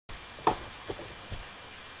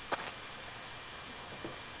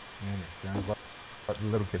Let the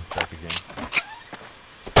little kid back again.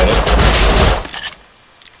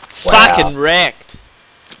 Wow. Fucking wrecked.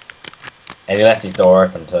 And he left his door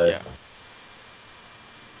open too. Yeah.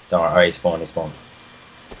 Don't worry, oh, he spawned.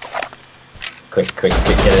 Quick, get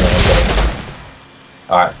in.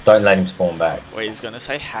 Alright, so don't let him spawn back. Wait, he's gonna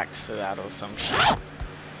say hacks to that or some shit.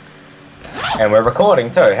 And we're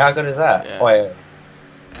recording too, how good is that? Yeah. Wait.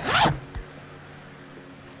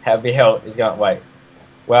 How be held? He's going, wait.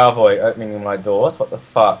 Wow, boy, opening my doors? What the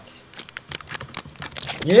fuck?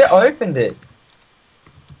 You opened it!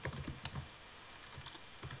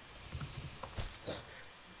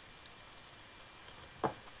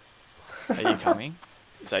 Are you coming?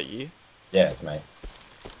 Is that you? Yeah, it's me.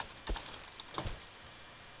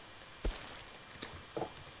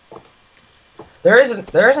 There isn't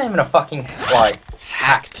even a fucking like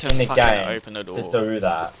hack to in the fucking game open a door. to do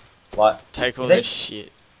that. Like Take all is this it-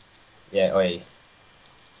 shit. Yeah, oi.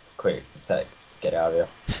 Quick, get out of here.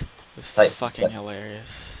 This is Take- fucking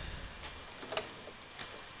hilarious.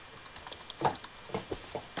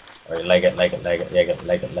 Oi, leg it.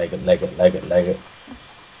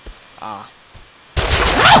 Ah.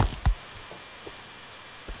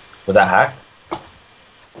 Was that hack?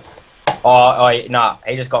 Oh, oi, nah,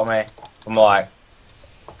 he just got me. I'm like,